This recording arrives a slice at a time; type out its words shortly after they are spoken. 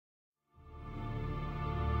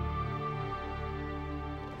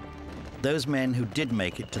Those men who did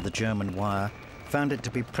make it to the German wire found it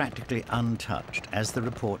to be practically untouched, as the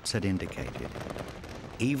reports had indicated.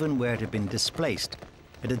 Even where it had been displaced,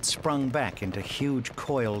 it had sprung back into huge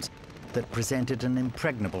coils that presented an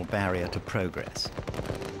impregnable barrier to progress.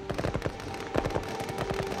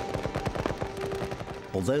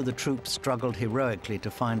 Although the troops struggled heroically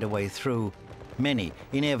to find a way through, many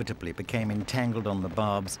inevitably became entangled on the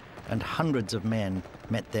barbs, and hundreds of men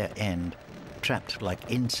met their end, trapped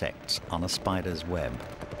like insects on a spider's web.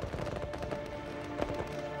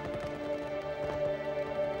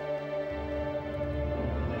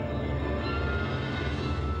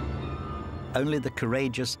 Only the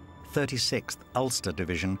courageous 36th Ulster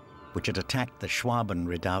Division, which had attacked the Schwaben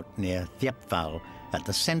redoubt near Thiepval at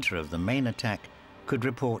the centre of the main attack, could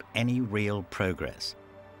report any real progress.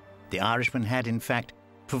 The Irishmen had, in fact,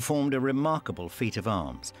 performed a remarkable feat of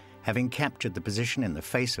arms, having captured the position in the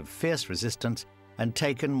face of fierce resistance and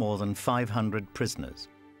taken more than 500 prisoners.